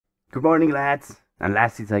Good morning, lads and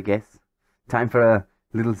lassies, I guess. Time for a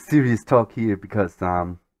little serious talk here because,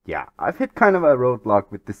 yeah, I've hit kind of a roadblock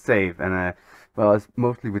with the save, and, well, it's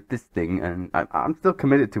mostly with this thing, and I'm still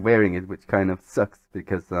committed to wearing it, which kind of sucks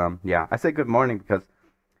because, yeah, I say good morning because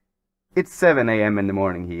it's 7 a.m. in the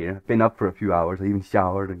morning here. I've been up for a few hours. I even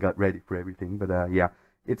showered and got ready for everything, but, yeah,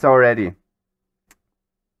 it's already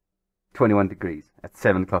 21 degrees at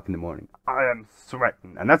 7 o'clock in the morning. I am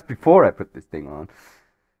sweating, and that's before I put this thing on.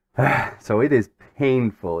 So it is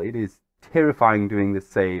painful. It is terrifying doing this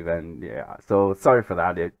save, and yeah, so sorry for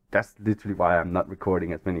that. That's literally why I'm not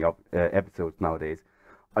recording as many episodes nowadays.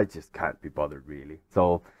 I just can't be bothered, really.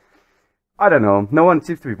 So, I don't know. No one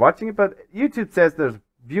seems to be watching it, but YouTube says there's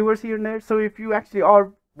viewers here and there, so if you actually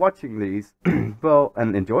are watching these, well,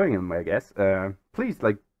 and enjoying them, I guess, please,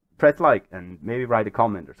 like, press like and maybe write a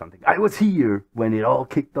comment or something. I was here when it all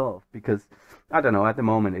kicked off, because, I don't know, at the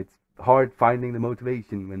moment it's hard finding the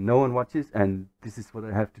motivation when no one watches, and this is what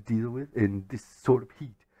I have to deal with in this sort of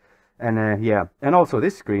heat. And yeah, and also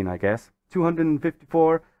this screen, I guess,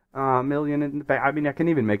 254 million in the back. I mean, I can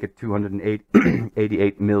even make it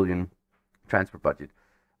 288 million transfer budget.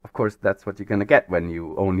 Of course, that's what you're gonna get when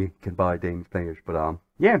you only can buy Danish players. But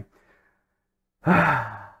yeah,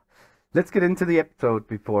 let's get into the episode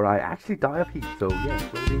before I actually die of heat. So yeah,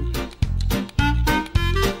 rolling.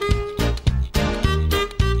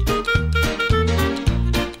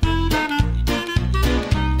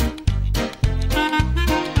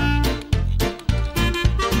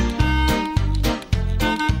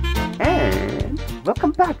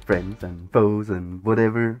 Welcome back, friends and foes and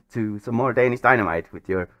whatever, to some more Danish Dynamite with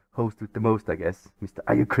your host with the most, I guess, Mr.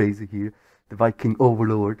 Are You Crazy here, the Viking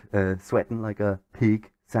overlord, sweating like a pig,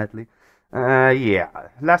 sadly. Yeah,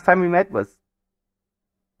 last time we met was,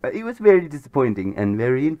 it was very disappointing and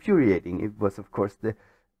very infuriating. It was, of course, the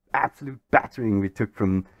absolute battering we took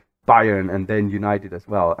from Bayern and then United as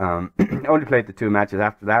well. I only played the 2 matches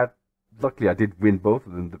after that. Luckily, I did win both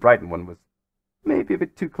of them. The Brighton one was maybe a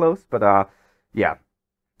bit too close, but yeah,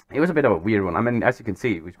 it was a bit of a weird one. I mean, as you can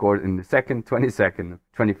see, we scored in the second, 22nd,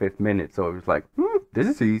 25th minute, so it was like, this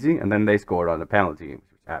is easy. And then they scored on a penalty,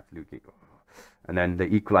 which was absolutely, and then they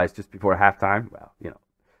equalized just before halftime. Well, you know,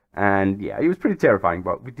 and yeah, it was pretty terrifying,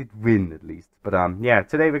 but we did win at least. But yeah,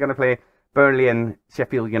 today we're gonna play Burnley and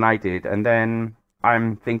Sheffield United, and then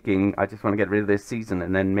I'm thinking I just want to get rid of this season,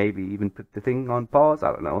 and then maybe even put the thing on pause.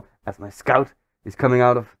 I don't know, as my scout is coming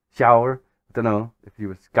out of shower. I don't know if you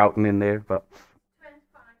were scouting in there, but 25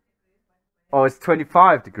 degrees. Oh, it's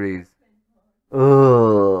 25 degrees.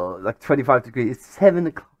 Oh, like 25 degrees. It's 7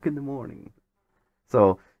 o'clock in the morning.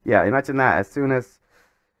 So yeah, imagine that. As soon as,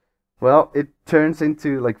 well, it turns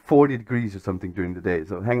into like 40 degrees or something during the day.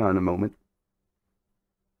 So hang on a moment.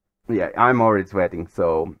 Yeah, I'm already sweating,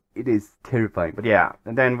 so it is terrifying. But yeah,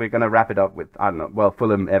 and then we're gonna wrap it up with, I don't know, well,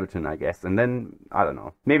 Fulham, Everton, I guess. And then, I don't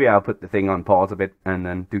know, maybe I'll put the thing on pause a bit and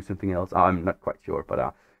then do something else. I'm not quite sure,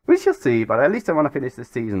 but we shall see. But at least I want to finish this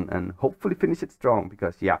season and hopefully finish it strong,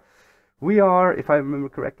 because yeah, we are, if I remember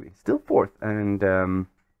correctly, still 4th. And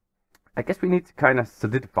I guess we need to kind of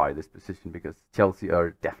solidify this position, because Chelsea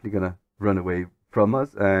are definitely gonna run away from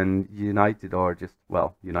us, and United are just,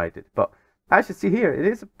 well, United. But as you see here, it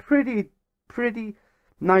is a pretty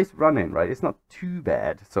nice run-in, right? It's not too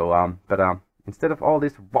bad. So, but instead of all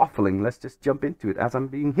this waffling, let's just jump into it, as I'm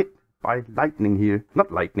being hit by lightning here.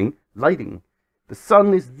 Not lightning, lighting. The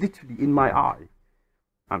sun is literally in my eye.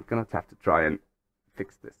 I'm gonna have to try and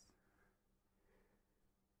fix this.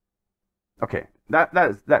 Okay, that's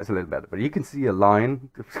a little better, but you can see a line.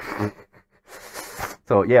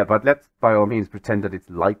 So yeah, but let's by all means pretend that it's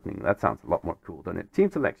lightning. That sounds a lot more cool, doesn't it?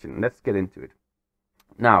 Team selection. Let's get into it.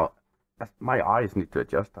 Now, my eyes need to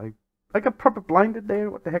adjust. I got proper blinded there.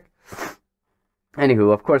 What the heck?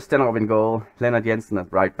 Anywho, of course, Stenov in goal. Leonard Jensen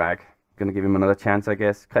at right back. Gonna give him another chance, I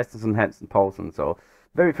guess. Christensen, Hansen, Paulsen. So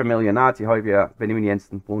very familiar. Nati, Højbjerg, Benjamin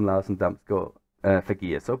Jensen, Brun Larsen, Damsgaard,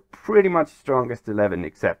 Fagir. So pretty much strongest 11,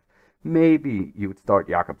 except maybe you would start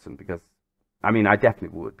Jakobsen, because I mean, I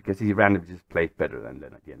definitely would, because he randomly just plays better than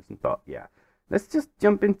Leonard Jensen. But yeah, let's just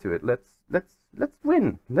jump into it. Let's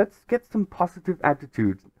win. Let's get some positive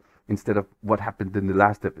attitude instead of what happened in the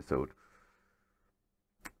last episode.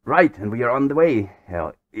 Right, and we are on the way.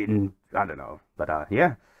 Hell, I don't know, but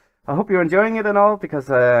yeah, I hope you're enjoying it and all, because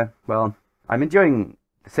well, I'm enjoying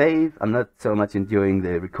the save. I'm not so much enjoying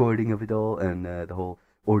the recording of it all and the whole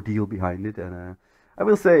ordeal behind it. And I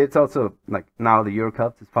will say it's also like, now the Euro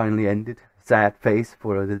Cup has finally ended. Sad face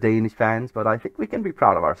for the Danish fans, but I think we can be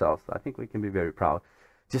proud of ourselves. I think we can be very proud.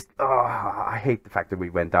 Just, I hate the fact that we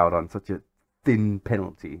went out on such a thin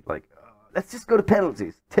penalty. Like, let's just go to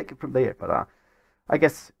penalties, take it from there. But I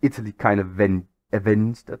guess Italy kind of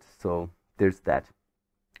avenged it, so there's that.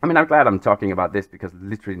 I mean, I'm glad I'm talking about this because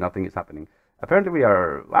literally nothing is happening. Apparently we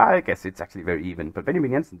are, well, I guess it's actually very even, but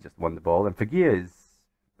Benjamin Jensen just won the ball, and Fagir is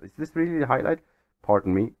this really the highlight?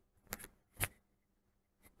 Pardon me.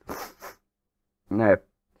 No,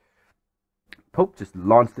 Pope just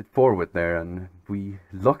launched it forward there, and we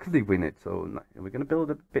luckily win it, so we're going to build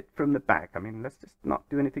a bit from the back. I mean, let's just not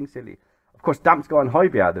do anything silly. Of course, Damsgaard and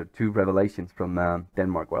Højbjerg, they're two revelations from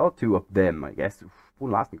Denmark. Well, two of them, I guess.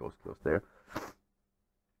 One last goes close there.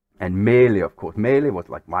 And Mele, of course. Mele was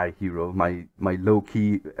like my hero, my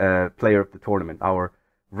low-key player of the tournament. Our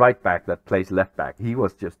right back that plays left back. He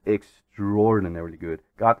was just extraordinarily good.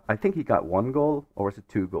 I think he got 1 goal, or was it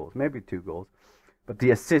 2 goals? Maybe 2 goals. But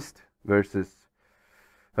the assist versus,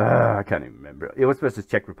 I can't even remember. It was versus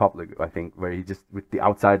Czech Republic, I think, where he just, with the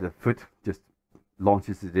outside of the foot, just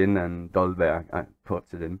launches it in, and Dolberg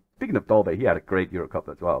puts it in. Speaking of Dolberg, he had a great Euro Cup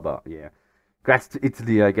as well, but yeah. Congrats to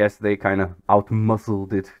Italy, I guess. They kind of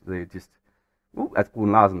out-muscled it. They just, as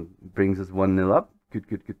Brun Larsen brings us 1-0 up.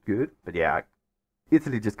 Good. But yeah,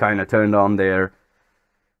 Italy just kind of turned on their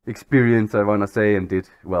experience, I want to say, and did,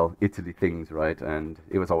 well, Italy things, right? And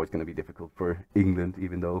it was always going to be difficult for England,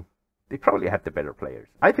 even though they probably had the better players.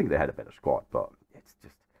 I think they had a better squad, but it's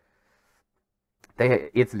just,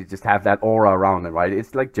 Italy just have that aura around them, right?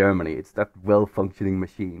 It's like Germany. It's that well-functioning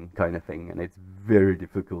machine kind of thing, and it's very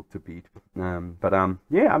difficult to beat.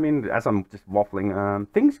 Yeah, I mean, as I'm just waffling,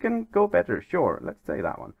 things can go better, sure. Let's say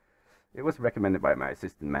that one. It was recommended by my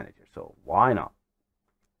assistant manager, so why not?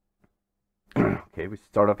 Okay, we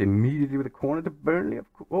start off immediately with a corner to Burnley,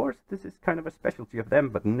 of course. This is kind of a specialty of them,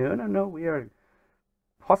 but no, we are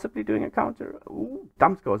possibly doing a counter. Ooh,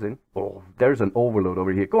 Dams goes in. Oh, there's an overload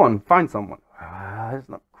over here. Go on, find someone. It's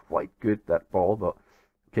not quite good, that ball, but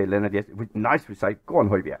okay, Leonard, yes, nice recite. Go on,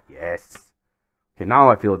 Højbjerg. Yes. Okay, now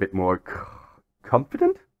I feel a bit more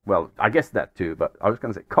confident. Well, I guess that too, but I was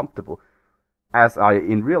going to say comfortable, as I,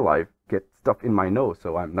 in real life, get stuff in my nose,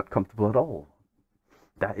 so I'm not comfortable at all.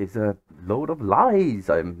 That is a load of lies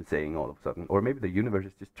I'm saying all of a sudden. Or maybe the universe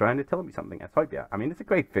is just trying to tell me something as Højbjerg. I mean, it's a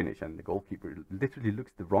great finish, and the goalkeeper literally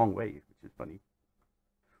looks the wrong way, which is funny.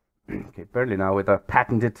 Okay, Burnley now with a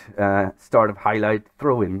patented start of highlight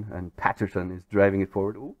throw-in, and Patterson is driving it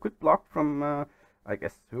forward. Oh, good block from, I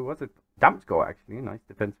guess, who was it? Damsgaard, actually. Nice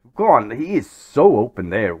defense. Go on, he is so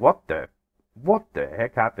open there. What the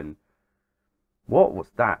heck happened? What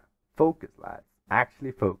was that? Focus, lads.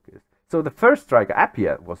 Actually focus. So the first striker,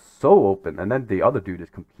 Appiah, was so open, and then the other dude is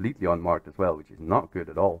completely unmarked as well, which is not good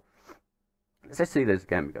at all. Let's just see this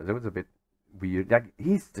again, because it was a bit weird. Like,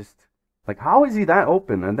 he's just, like, how is he that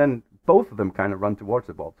open? And then both of them kind of run towards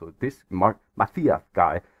the ball. So this Matthias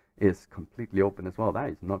guy is completely open as well. That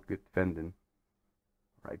is not good defending.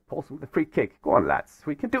 Right, Paulson with a free kick. Go on, lads.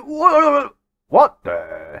 We can do... What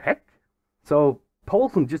the heck? So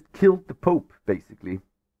Paulson just killed the Pope, basically.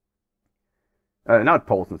 Not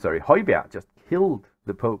Paulson, sorry. Højbjerg just killed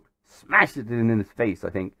the Pope. Smashed it in his face, I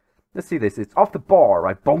think. Let's see this. It's off the bar,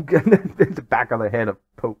 right? Bonk, and then in the back of the head of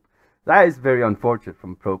Pope. That is very unfortunate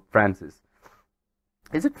from Pope Francis.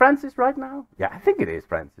 Is it Francis right now? Yeah, I think it is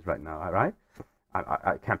Francis right now, right?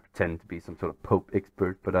 I can't pretend to be some sort of Pope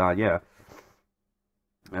expert, but yeah.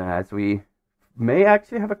 As we may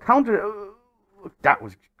actually have a counter. That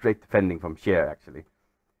was great defending from Scheer, actually.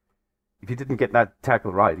 If he didn't get that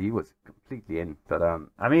tackle right, he was completely in. But,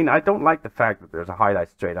 I mean, I don't like the fact that there's a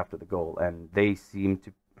highlight straight after the goal, and they seem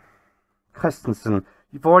to... Christensen,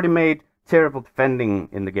 you've already made terrible defending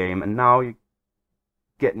in the game, and now you're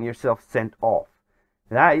getting yourself sent off.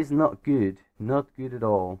 That is not good. Not good at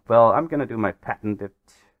all. Well, I'm going to do my patented...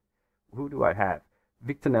 Who do I have?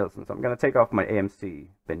 Victor Nelson. So I'm going to take off my AMC,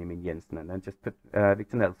 Benjamin Jensen, and then just put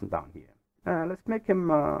Victor Nelson down here. Let's make him,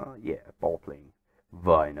 yeah, ball playing.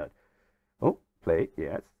 Why not? Oh, play,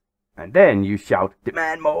 yes. And then you shout,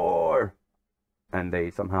 demand more! And they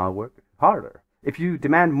somehow work harder. If you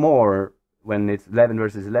demand more when it's 11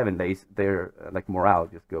 versus 11, their like morale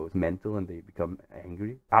just goes mental and they become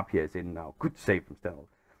angry. Appiah is in now. Good save from Stenold.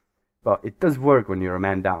 But it does work when you're a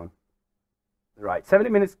man down. Right, 70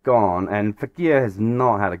 minutes gone, and Fagir has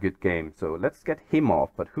not had a good game. So let's get him off.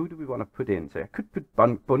 But who do we want to put in? So I could put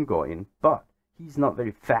Bungo in, but he's not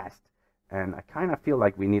very fast. And I kind of feel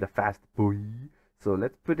like we need a fast boy. So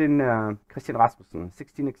let's put in Christian Rasmussen.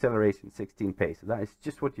 16 acceleration, 16 pace. So that is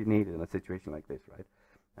just what you need in a situation like this, right?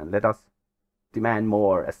 And let us demand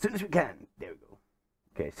more as soon as we can. There we go.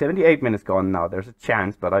 Okay, 78 minutes gone now. There's a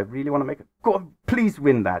chance, but I really want to make it. Go on, please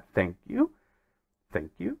win that. Thank you.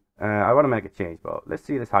 Thank you. I want to make a change, but let's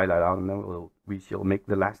see this highlight out, and then we shall make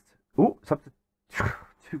the last. Ooh,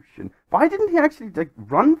 substitution. Why didn't he actually like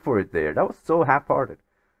run for it there? That was so half-hearted.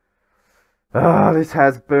 Ah, this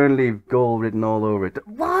has Burnley goal written all over it.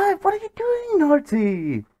 Why? What are you doing,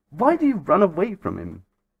 Narty? Why do you run away from him?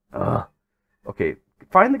 Ugh. Okay,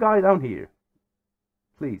 find the guy down here.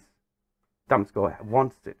 Please. Damsko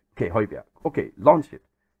wants it. Okay, Højbjerg. Okay, launch it.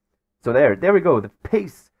 So there we go. The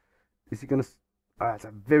pace. Is he gonna... it's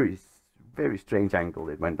a very, very strange angle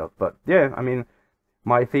it went up. But yeah, I mean,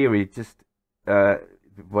 my theory just,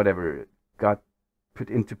 whatever, got put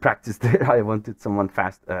into practice there. I wanted someone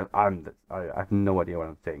fast. I have no idea what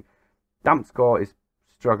I'm saying. Damsko is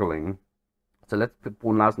struggling. So let's put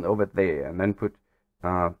Brunhausen over there and then put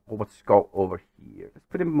Overskov over here. Let's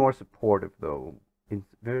put him more supportive though. In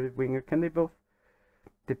very winger, can they both?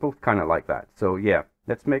 They both kind of like that. So yeah,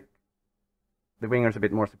 let's make the wingers a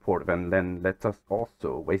bit more supportive, and then let us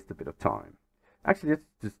also waste a bit of time. Actually, let's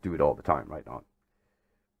just do it all the time right now.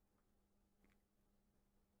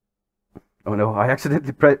 Oh no, I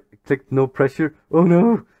accidentally clicked no pressure. Oh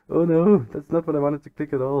no, that's not what I wanted to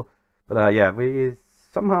click at all. But yeah, we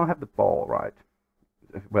somehow have the ball right.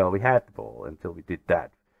 Well, we had the ball until we did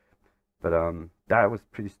that. But that was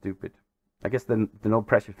pretty stupid. I guess the no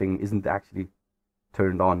pressure thing isn't actually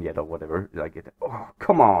turned on yet or whatever. Like it. Oh,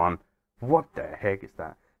 come on. What the heck is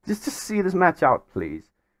that? Just see this match out, please.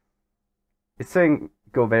 It's saying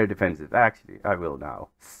go very defensive. Actually, I will now.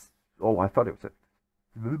 Oh, I thought it was a...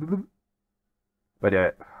 But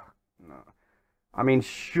no. I mean,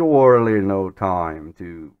 surely no time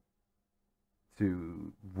to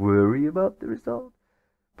worry about the result.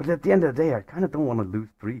 But at the end of the day, I kind of don't want to lose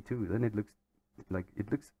 3-2. Then it looks like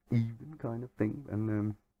even kind of thing.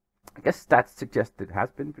 And I guess stats suggest it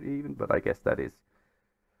has been pretty even, but I guess that is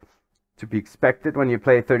to be expected when you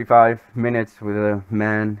play 35 minutes with a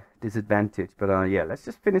man disadvantage. But yeah, let's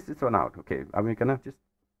just finish this one out. Okay, are we gonna just...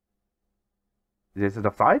 Is it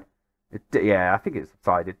offside? Yeah, I think it's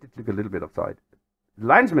offside. It did look a little bit offside. The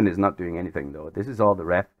linesman is not doing anything though. This is all the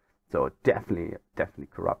ref, so definitely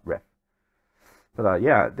corrupt ref. But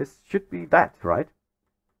yeah, this should be that, right?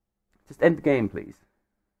 Just end the game, please.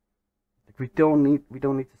 We don't need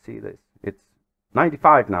to see this. It's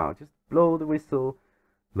 95 now. Just blow the whistle.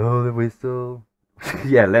 Blow the whistle.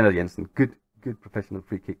 Yeah, Leonard Jensen. Good professional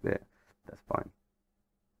free kick there. That's fine.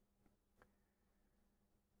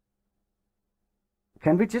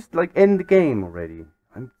 Can we just like end the game already?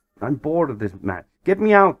 I'm bored of this match. Get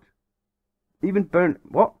me out. Even burn.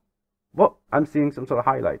 What? I'm seeing some sort of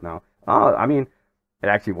highlight now. Oh, I mean, it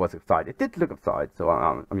actually was offside. It did look offside, so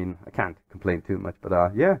I mean, I can't complain too much.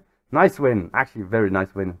 But yeah, nice win. Actually, very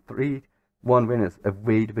nice win. 3-1 winners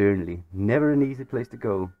away to Burnley. Never an easy place to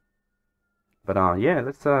go. But yeah,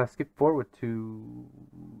 let's skip forward to...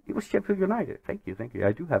 It was Sheffield United. Thank you.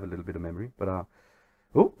 I do have a little bit of memory. But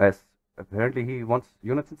oh, as apparently he wants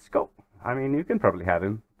Jonathan Scope. I mean, you can probably have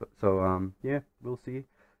him. But, so yeah, we'll see.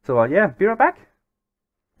 So yeah, be right back.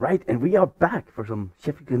 Right, and we are back for some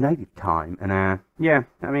Sheffield United time. And yeah,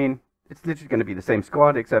 I mean, it's literally going to be the same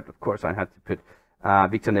squad, except of course I had to put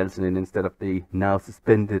Victor Nelson in instead of the now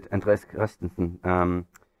suspended Andres Christensen.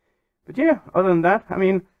 But yeah, other than that, I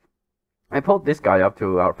mean, I pulled this guy up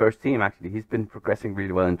to our first team, actually. He's been progressing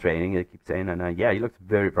really well in training, I keep saying, and yeah, he looks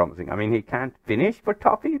very promising. I mean, he can't finish for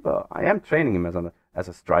Toffee, but I am training him as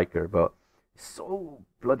a striker, but he's so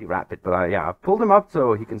bloody rapid. But yeah, I pulled him up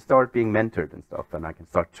so he can start being mentored and stuff, and I can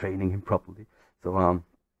start training him properly. So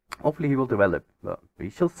hopefully he will develop, but we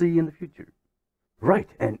shall see in the future. Right,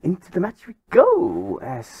 and into the match we go,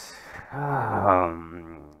 as...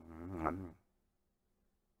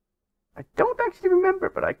 I don't actually remember,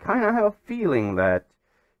 but I kind of have a feeling that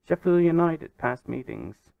Sheffield United past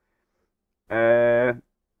meetings. Okay,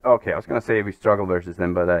 I was gonna say we struggle versus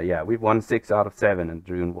them, but yeah, we've won 6 out of 7 and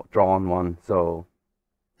drawn 1. So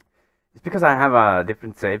it's because I have a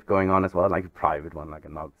different save going on as well, like a private one, like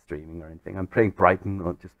I'm not streaming or anything. I'm playing Brighton,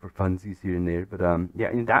 not just for funsies here and there. But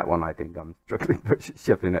yeah, in that one, I think I'm struggling versus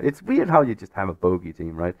Sheffield United. It's weird how you just have a bogey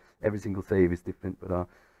team, right? Every single save is different, but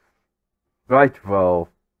right, well.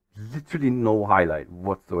 Literally no highlight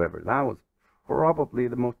whatsoever. That was probably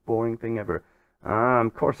the most boring thing ever.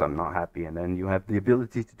 Of course I'm not happy, and then you have the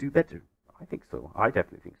ability to do better. I think so. I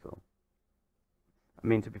definitely think so. I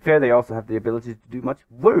mean, to be fair, they also have the ability to do much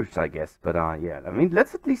worse, I guess. But yeah, I mean,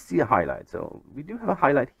 let's at least see a highlight. So we do have a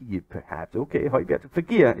highlight here, perhaps. Okay, Højbjerg to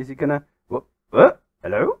Fagir. Is he gonna... What?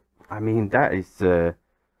 Hello? I mean, that is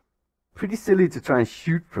pretty silly to try and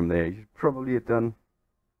shoot from there. You should probably have done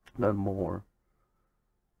more.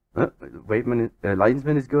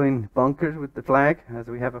 Linesman is going bonkers with the flag as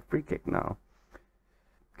we have a free kick now.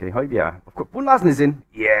 Okay, Højbjerg. Of course, Bund Larsen is in.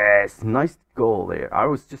 Yes, nice goal there. I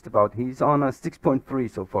was just about. He's on a 6.3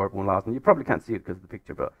 so far, Bund Larsen. You probably can't see it because of the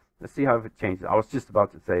picture, but let's see how it changes. I was just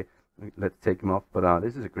about to say, let's take him off, but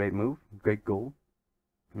this is a great move, great goal.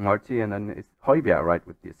 Marty, and then it's Højbjerg right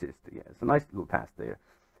with the assist. Yeah, it's a nice little pass there.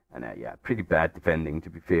 And yeah, pretty bad defending to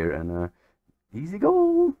be fair, and easy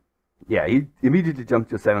goal. Yeah, he immediately jumped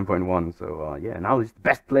to 7.1, so yeah, now he's the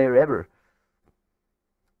best player ever.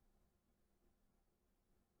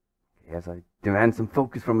 As I demand some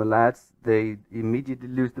focus from the lads, they immediately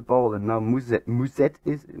lose the ball, and now Muset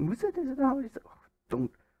is it how it is? Oh,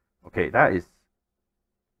 don't. Okay, that is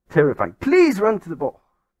terrifying. Please run to the ball.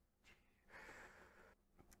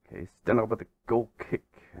 Okay, stand up with the goal kick.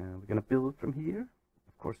 We're gonna build from here.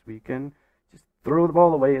 Of course, we can just throw the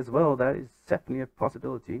ball away as well. That is definitely a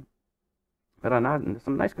possibility. But there's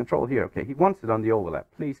some nice control here. Okay, he wants it on the overlap.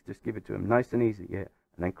 Please just give it to him, nice and easy. Yeah,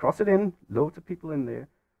 and then cross it in. Loads of people in there.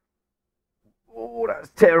 Oh, that's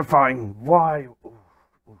terrifying. Why? Oh,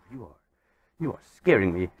 you are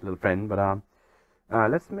scaring me, little friend. But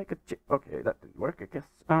let's make a okay, that didn't work, I guess.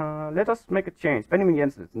 Let us make a change. Benjamin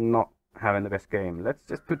Jensen is not having the best game. Let's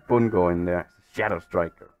just put Bungo in there. Shadow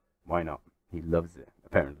striker. Why not? He loves it,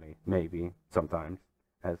 apparently. Maybe, sometimes.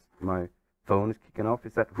 As my phone is kicking off,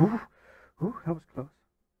 is that... Ooh, that was close.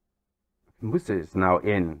 Musa is now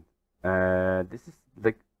in. This is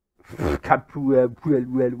like...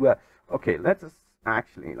 Okay, let's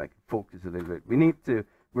actually like focus a little bit.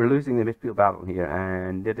 We're losing the midfield battle here,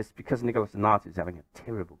 and it is because Nicholas Nat is having a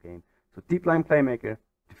terrible game. So deep line playmaker,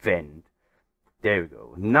 defend. There we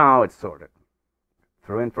go. Now it's sorted.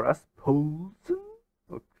 Throw in for us. Poulsen.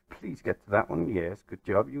 Oh, please get to that one. Yes, good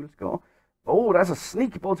job. You let's go. Oh, that's a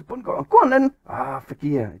sneaky ball to Bungo. Go on then. Ah,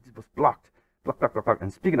 Fakir. It was blocked. Block.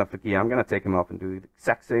 And speaking of Fakir, I'm going to take him off and do the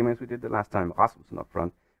exact same as we did the last time. Rasmussen up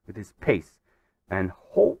front with his pace. And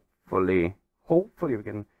hopefully we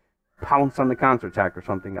can pounce on the counter-attack or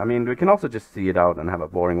something. I mean, we can also just see it out and have a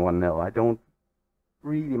boring 1-0. I don't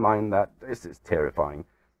really mind that. This is terrifying.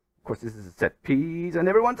 Of course, this is a set piece, and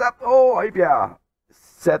everyone's up. Oh, Højbjerg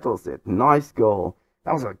settles it. Nice goal.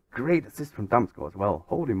 That was a great assist from Damsgaard as well.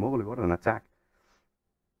 Holy moly, what an attack.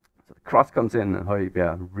 So the cross comes in, and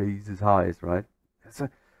Højbjerg raises highs, right? It's a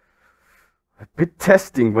bit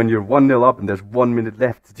testing when you're 1-0 up and there's 1 minute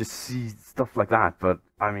left to just see stuff like that. But,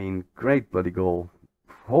 I mean, great bloody goal.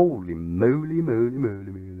 Holy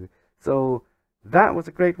moly. So, that was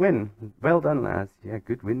a great win. Well done, lads. Yeah,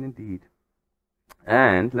 good win indeed.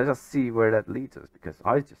 And let us see where that leads us, because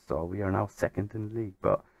I just saw we are now second in the league.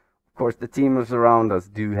 But, of course, the teams around us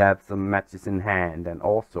do have some matches in hand and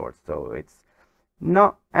all sorts. So, it's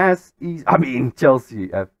not as easy. I mean,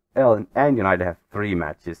 Chelsea and United have 3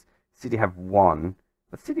 matches. City have 1.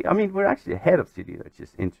 But City, I mean, we're actually ahead of City, which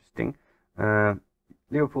is interesting.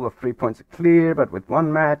 Liverpool have 3 points clear, but with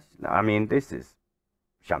 1 match. I mean, this is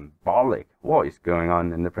shambolic. What is going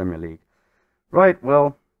on in the Premier League? Right,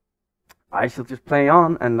 well, I shall just play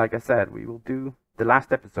on, and like I said, we will do the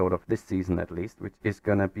last episode of this season at least, which is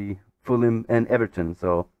gonna be Fulham and Everton.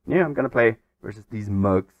 So, yeah, I'm gonna play versus these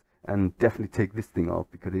mugs, and definitely take this thing off,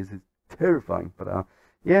 because it is terrifying. But,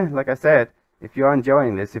 yeah, like I said, if you are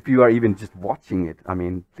enjoying this, if you are even just watching it, I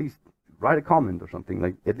mean, please write a comment or something.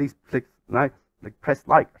 Like, at least press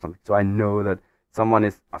like or something, so I know that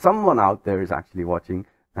someone out there is actually watching,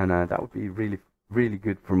 and that would be really, really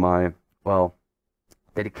good for my, well,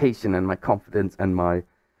 dedication and my confidence and my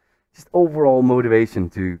just overall motivation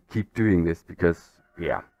to keep doing this, because,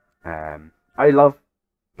 yeah, I love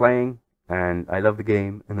playing, and I love the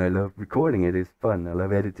game, and I love recording it. It's fun. I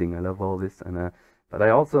love editing. I love all this, and but I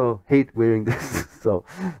also hate wearing this. So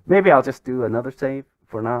maybe I'll just do another save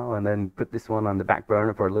for now, and then put this one on the back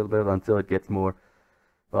burner for a little bit until it gets more,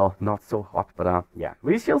 well, not so hot. But yeah,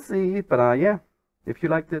 we shall see. But yeah, if you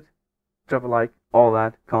liked it, drop a like, all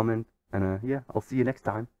that, comment, and yeah, I'll see you next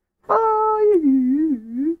time.